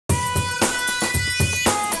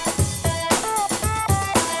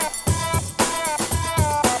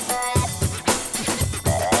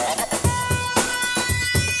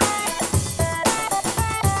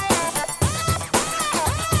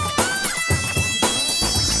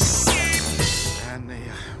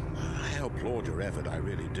effort, I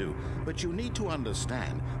really do. But you need to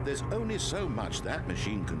understand, there's only so much that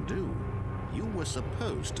machine can do. You were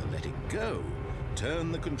supposed to let it go,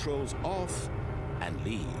 turn the controls off, and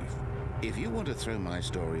leave. If you want to throw my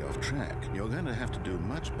story off track, you're going to have to do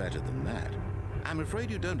much better than that. I'm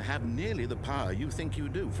afraid you don't have nearly the power you think you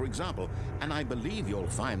do. For example, and I believe you'll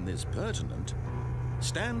find this pertinent,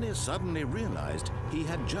 Stanley suddenly realized he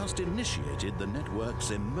had just initiated the network's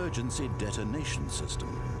emergency detonation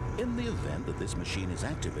system. In the event that this machine is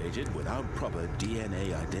activated without proper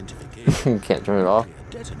DNA identification, can't turn it off.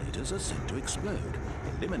 Detonators are set to explode,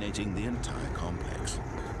 eliminating the entire complex.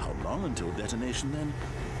 How long until detonation then?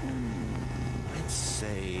 Let's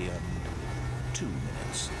say 2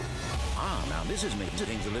 minutes. Ah, now this is making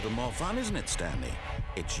things a little more fun, isn't it, Stanley?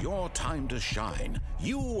 It's your time to shine.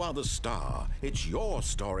 You are the star. It's your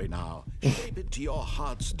story now. Shape it to your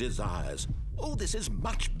heart's desires. Oh, this is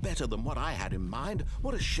much better than what I had in mind.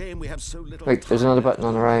 What a shame we have so little Wait, there's another button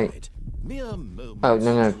on the right. Mere moments. Oh,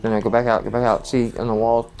 no, go back out. See, on the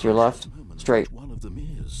wall to your left, straight. One of them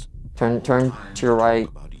is. Turn to your right.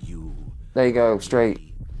 There you go,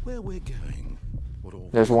 straight. Where we're going.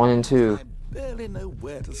 There's 1 and 2. I barely know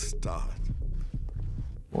where to start.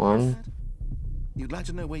 1, You'd like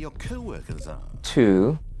to know where your co-workers are?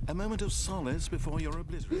 2. A moment of solace before you're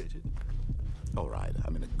obliterated. All right,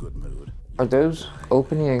 I'm in a good mood. Are those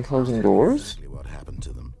opening and closing doors? Exactly what happened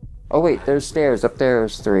to them. Oh wait, there's stairs. Up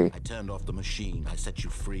there's 3. I turned off the machine. I set you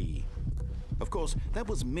free. Of course, that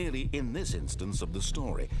was merely in this instance of the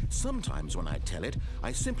story. Sometimes when I tell it,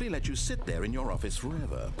 I simply let you sit there in your office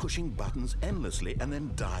forever, pushing buttons endlessly and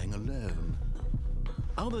then dying alone.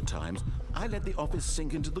 Other times, I let the office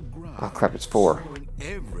sink into the ground. Oh crap, it's 4.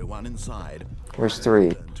 Everyone inside. Where's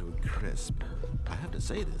 3? To a crisp. I have to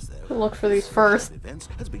say this though. Look for these first. Events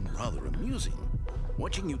has been rather amusing.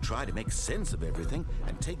 Watching you try to make sense of everything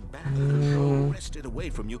and take back the control wrested away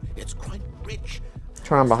from you, it's quite rich.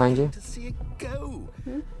 Turn on behind you. To see it go.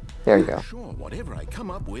 There you go. Sure, whatever I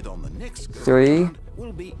come up with on the next go 3.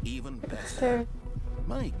 will be even better. There.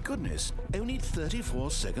 My goodness, only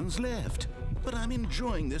 34 seconds left. But I'm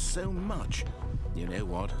enjoying this so much. You know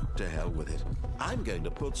what? To hell with it. I'm going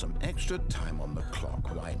to put some extra time on the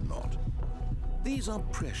clock. Why not? These are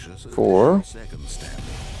precious 4. seconds, Stanley.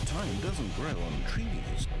 Time doesn't grow on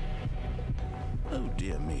trees. Oh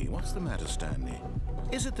dear me, what's the matter, Stanley?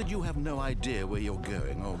 Is it that you have no idea where you're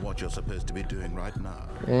going or what you're supposed to be doing right now?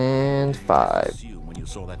 And 5. Assume when you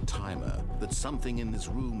saw that timer that something in this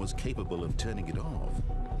room was capable of turning it off.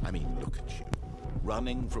 I mean, look at you.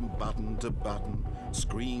 Running from button to button,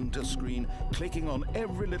 screen to screen, clicking on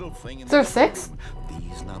every little thing in Is there the 6? room.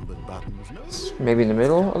 These numbered buttons, no. Maybe in the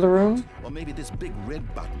middle of the room? Or maybe this big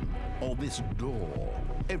red button, or this door.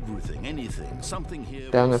 Everything, anything, something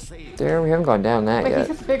here. Down will the say there? We haven't gone down that Wait, yet. he's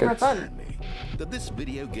just a big red button. Stanley, that this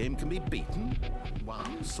video game can be beaten,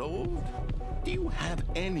 won, solved. Do you have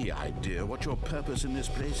any idea what your purpose in this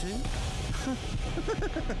place is?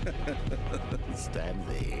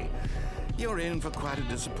 Stanley, you're in for quite a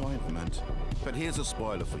disappointment. But here's a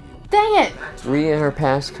spoiler for you. Dang it! 3 enter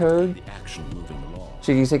passcode. The action moving along.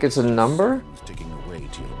 So you think it's a number? Ticking away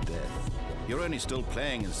to your death. You're only still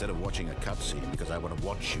playing instead of watching a cutscene because I want to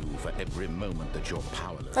watch you for every moment that you're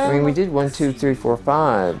powerless. I mean, we did 1, 2, 3, 4,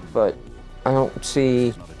 5, but I don't see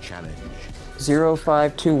It's not a challenge. 0,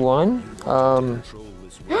 5, 2, 1.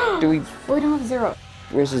 Do we? We don't have 0.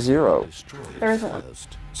 Where's the 0? There isn't one.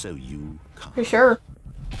 So you can't. You sure?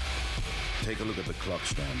 Take a look at the clock,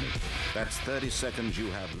 Stanley. That's 30 seconds you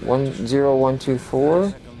have left. 1, 0, 1, 2, 4.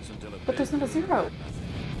 Seconds until a But there's not a 0.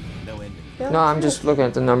 no ending No, I'm just looking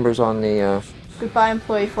at the numbers on the Goodbye,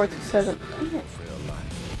 employee 427. Dang it. for your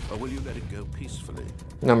life. Or will you let it go peacefully?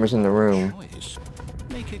 numbers in the room. Choice.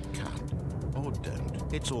 Make it count. Or don't.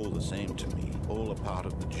 It's all the same to me. All a part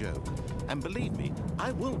of the joke. And believe me,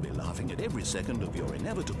 I will be laughing at every second of your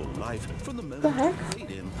inevitable life from the moment heck? you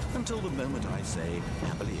fade in until the moment I say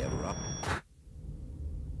happily ever up.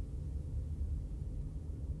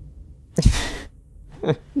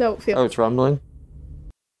 No, feel. Oh, it's rumbling?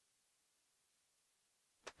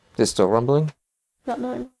 Is it still rumbling? Not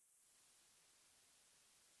knowing.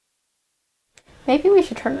 Maybe we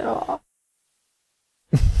should turn it off.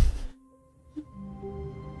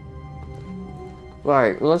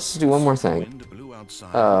 Alright, well, let's do one more thing.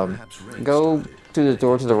 Go to the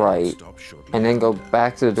door to the right, and then go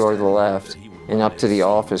back to the door to the left, and up to the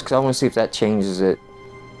office, because I want to see if that changes it.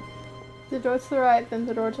 The door to the right, then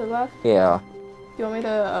the door to the left. Yeah. You want me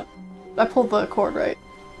to... I pulled the cord right.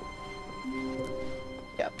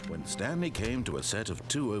 Yep. When Stanley came to a set of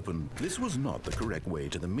 2 open, this was not the correct way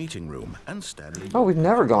to the meeting room, and Stanley... Oh, we've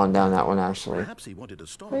never gone down that one, actually. Perhaps he wanted to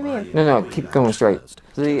stop. What do you mean? No, keep going straight.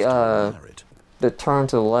 The turn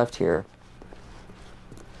to the left here.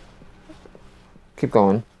 Keep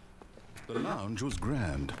going. The lounge was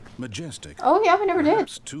grand, majestic. Oh yeah, we never did.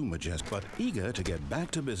 Perhaps too majestic, but eager to get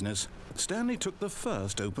back to business, Stanley took the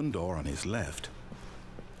first open door on his left.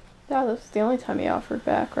 Yeah, this was the only time he offered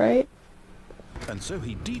back, right? And so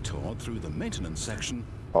he detoured through the maintenance section.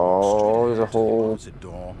 Oh, there's a whole... opposite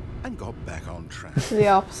door and got back on track. To the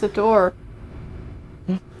opposite door.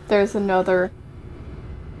 There's another...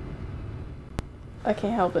 I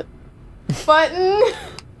can't help it. Button!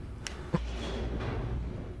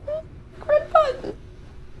 Red button!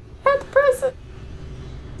 Had to press it.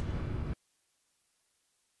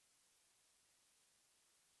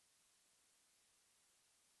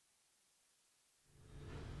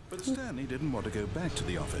 But Stanley didn't want to go back to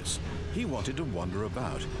the office. He wanted to wander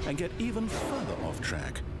about and get even further off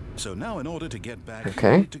track. So now in order to get back, he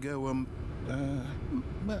needed to go,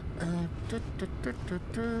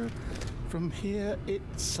 from here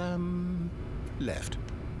it's, left.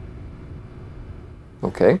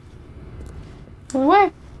 Okay. One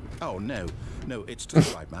way. Oh, no, it's to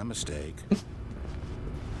the right, my mistake.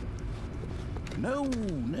 No,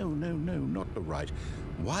 not the right.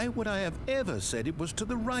 Why would I have ever said it was to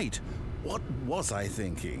the right? What was I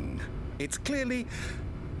thinking? It's clearly...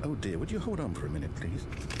 Oh dear, would you hold on for a minute, please?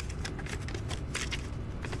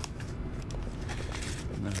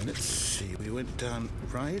 Now, let's see. We went down,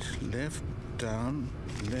 right, left, down,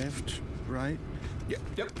 left, right.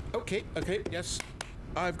 Yep, okay, yes.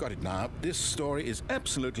 I've got it now. This story is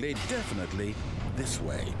absolutely, definitely this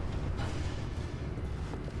way.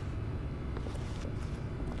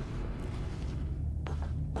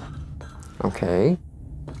 Okay.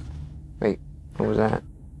 Wait, what was that?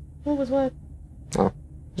 What was what? Oh,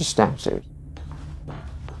 just downstairs.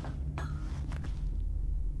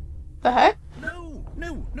 The heck? No.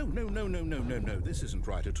 This isn't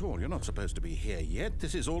right at all. You're not supposed to be here yet.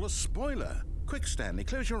 This is all a spoiler. Quick, Stanley,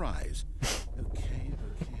 close your eyes. Okay.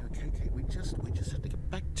 We just have to get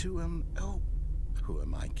back to, oh, who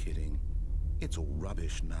am I kidding? It's all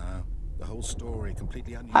rubbish now. The whole story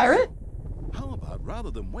completely unusual. Pirate? How about,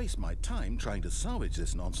 rather than waste my time trying to salvage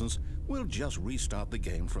this nonsense, we'll just restart the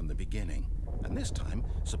game from the beginning. And this time,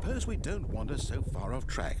 suppose we don't wander so far off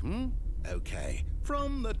track, Okay,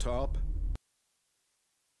 from the top.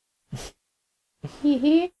 Hee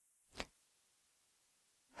hee.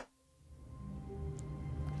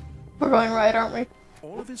 We're going right, aren't we?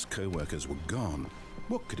 All of his co-workers were gone.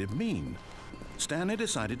 What could it mean? Stanley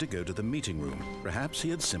decided to go to the meeting room. Perhaps he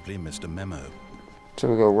had simply missed a memo. So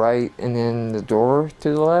we go right and then the door to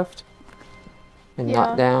the left? And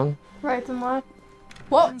not down? Right and left.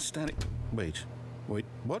 What? Stanley... Wait,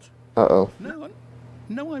 what? Uh-oh.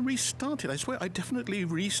 No, I restarted. I swear I definitely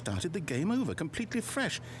restarted the game over, completely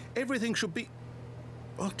fresh. Everything should be...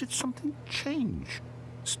 Oh, did something change?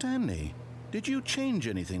 Stanley, did you change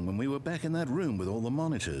anything when we were back in that room with all the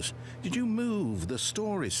monitors? Did you move the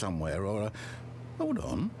story somewhere or... Hold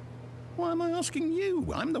on. Why am I asking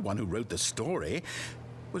you? I'm the one who wrote the story. It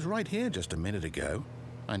was right here just a minute ago.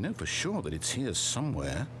 I know for sure that it's here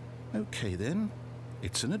somewhere. Okay, then.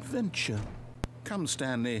 It's an adventure. Come,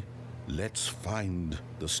 Stanley. Let's find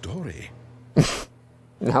the story.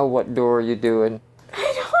 Now what door are you doing?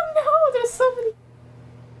 I don't know. There's so many.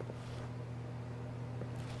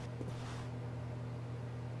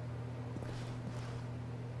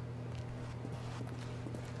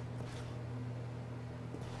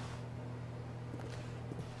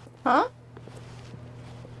 Huh?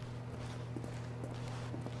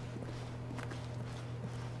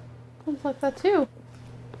 Looks like that too.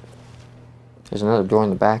 There's another door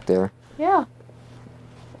in the back there. Yeah.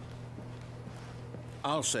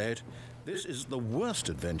 I'll say it. This is the worst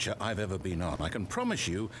adventure I've ever been on. I can promise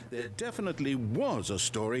you there definitely was a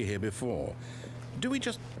story here before. Do we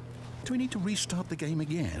need to restart the game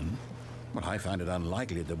again? Well, I find it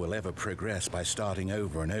unlikely that we'll ever progress by starting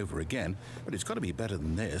over and over again, but it's got to be better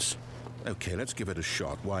than this. Okay, let's give it a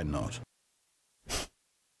shot. Why not?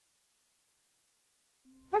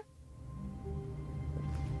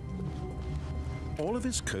 All of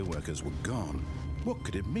his co-workers were gone. What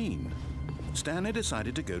could it mean? Stanley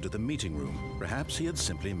decided to go to the meeting room. Perhaps he had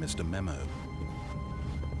simply missed a memo.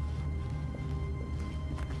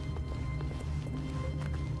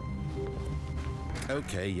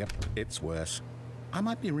 Okay, yep, it's worse. I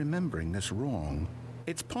might be remembering this wrong.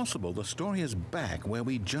 It's possible the story is back where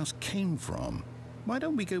we just came from. Why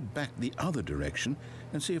don't we go back the other direction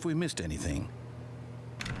and see if we missed anything?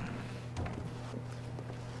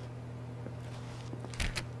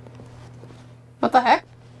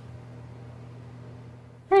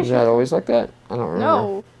 station. Is that always like that? I don't remember.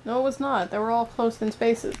 No. No, it was not. They were all closed in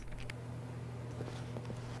spaces.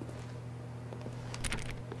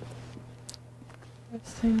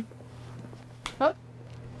 Interesting. Oh.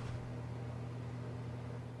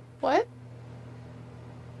 What?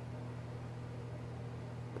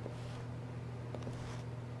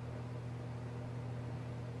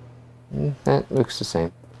 That looks the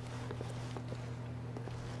same.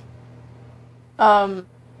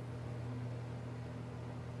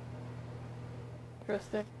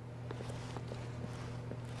 Interesting.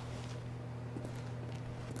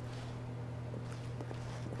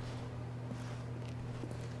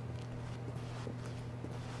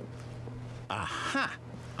 Aha!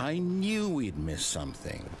 I knew we'd miss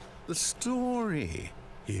something. The story.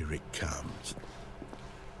 Here it comes.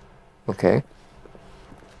 Okay.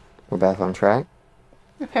 We're back on track.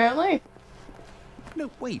 Apparently. No,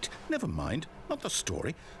 wait. Never mind. Not the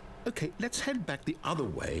story. Okay, let's head back the other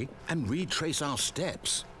way and retrace our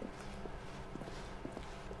steps.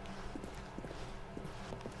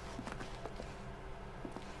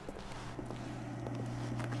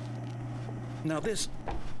 Now this...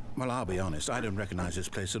 Well, I'll be honest, I don't recognize this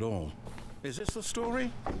place at all. Is this the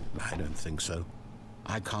story? I don't think so.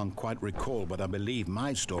 I can't quite recall, but I believe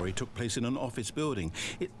my story took place in an office building.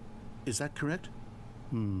 Is that correct?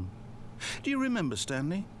 Do you remember,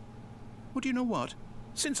 Stanley? Well, do you know what?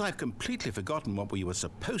 Since I've completely forgotten what we were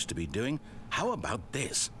supposed to be doing, how about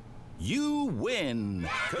this? You win!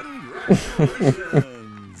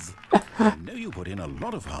 Congratulations! I know you put in a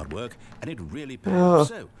lot of hard work, and it really paid off,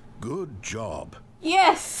 so good job.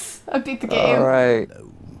 Yes! I beat the game. Alright.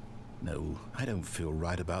 No, I don't feel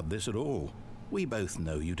right about this at all. We both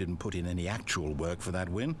know you didn't put in any actual work for that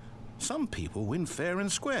win. Some people win fair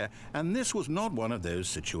and square, and this was not one of those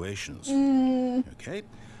situations. Okay?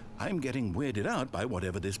 I'm getting weirded out by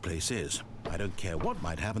whatever this place is. I don't care what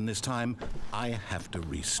might happen this time. I have to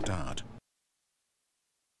restart.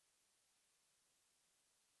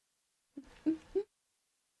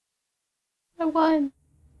 I won.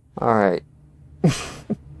 Alright.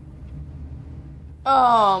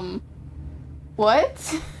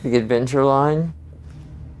 What? The adventure line?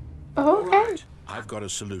 Okay. Right, I've got a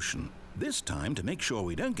solution. This time, to make sure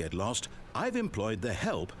we don't get lost, I've employed the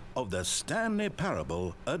help of the Stanley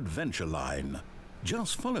Parable Adventure Line.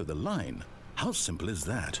 Just follow the line. How simple is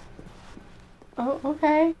that? Oh,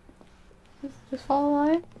 okay. Just follow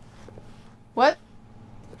the line. What?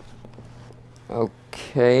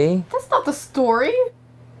 Okay. That's not the story.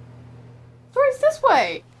 Story's this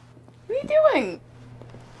way. What are you doing?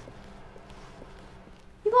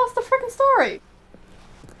 You lost the freaking story.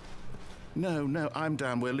 No, I'm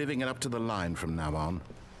down. We're living it up to the line from now on.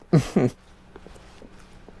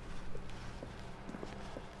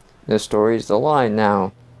 The story's the line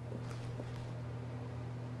now.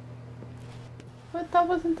 But that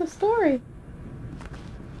wasn't the story.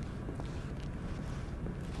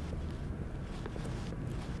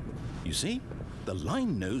 You see? The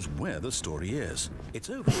line knows where the story is. It's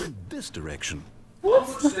over in this direction.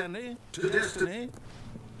 What's Onward, Stanley, to destiny.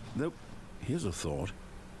 Though, here's a thought.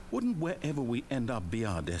 Wouldn't wherever we end up be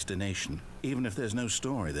our destination, even if there's no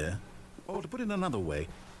story there? Or to put it another way,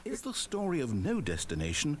 is the story of no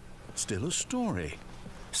destination still a story?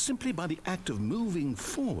 Simply by the act of moving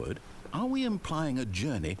forward, are we implying a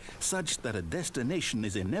journey such that a destination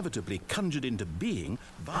is inevitably conjured into being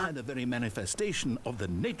by the very manifestation of the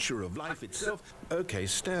nature of life itself? Okay,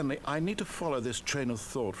 Stanley, I need to follow this train of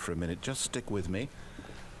thought for a minute. Just stick with me.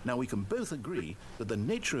 Now, we can both agree that the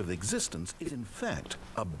nature of existence is in fact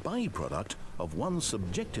a byproduct of one's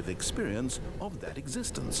subjective experience of that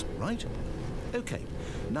existence, right? Okay,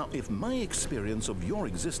 now if my experience of your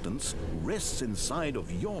existence rests inside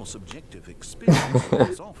of your subjective experience of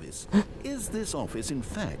this office, is this office in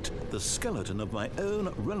fact the skeleton of my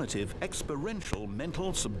own relative experiential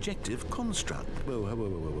mental subjective construct? Whoa.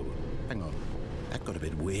 Hang on, that got a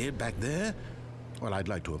bit weird back there. Well, I'd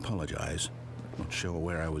like to apologize. Not sure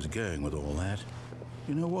where I was going with all that.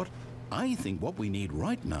 You know what? I think what we need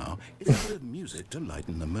right now is a bit of music to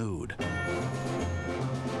lighten the mood.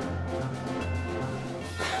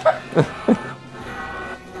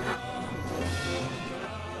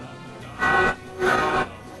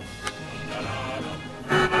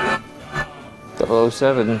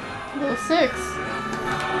 .007. 06.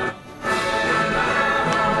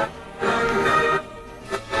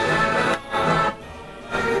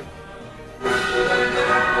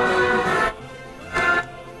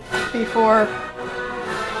 Before.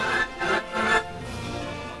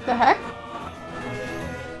 The heck?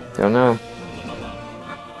 Don't know.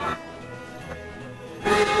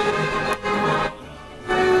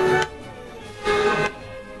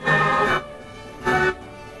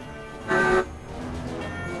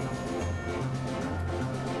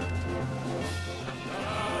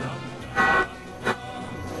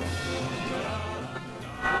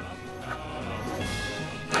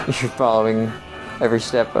 You're following every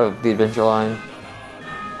step of the adventure line.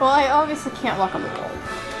 Well, I obviously can't walk on the wall.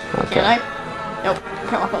 Okay. Can I? Nope,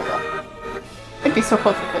 can't walk on the wall. It'd be so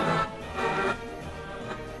close I could.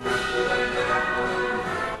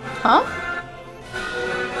 Huh?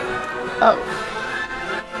 Oh.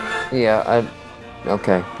 Yeah,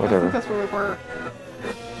 okay, I whatever. think that's where we were.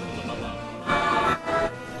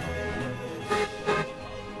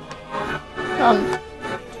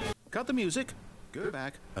 Cut the music. Go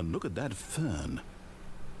back and look at that fern.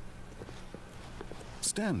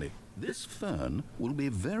 Stanley, this fern will be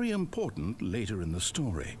very important later in the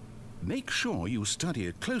story. Make sure you study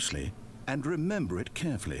it closely and remember it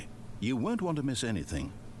carefully. You won't want to miss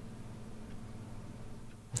anything.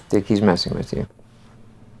 I think he's messing with you.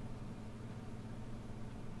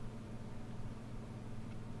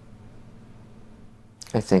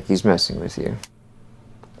 I think he's messing with you.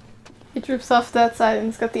 It droops off that side and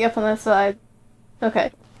it's got the up on that side.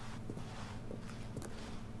 Okay.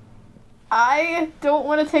 I don't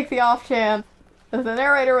want to take the off chance that the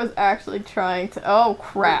narrator was actually trying to... Oh,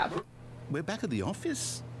 crap. We're back at the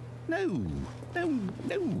office? No.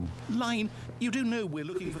 Line, you do know we're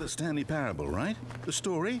looking for the Stanley Parable, right? The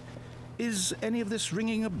story? Is any of this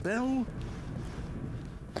ringing a bell?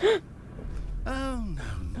 Oh,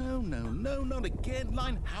 no, not again.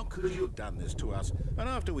 Line, how could you have done this to us? And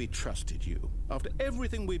after we trusted you, after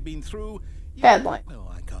everything we've been through... Bad line.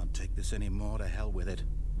 Oh, I can't take this anymore. To hell with it.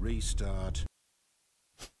 Restart.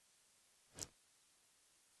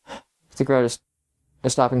 I think we're at a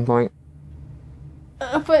stopping point.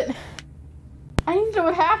 But... I need to know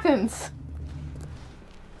what happens.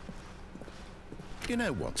 You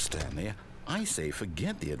know what, Stanley? I say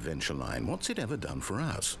forget the adventure line. What's it ever done for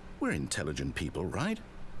us? We're intelligent people, right?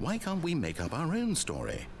 Why can't we make up our own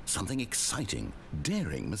story? Something exciting,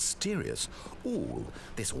 daring, mysterious. Ooh,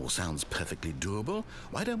 this all sounds perfectly doable.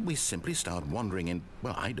 Why don't we simply start wandering in,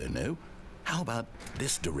 well, I don't know. How about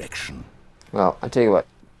this direction? Well, I'll tell you what.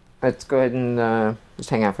 Let's go ahead and just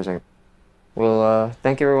hang out for a second. We'll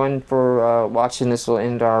thank everyone for watching. This will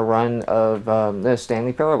end our run of the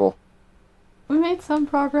Stanley Parable. We made some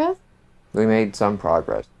progress. We made some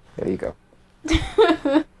progress. There you go.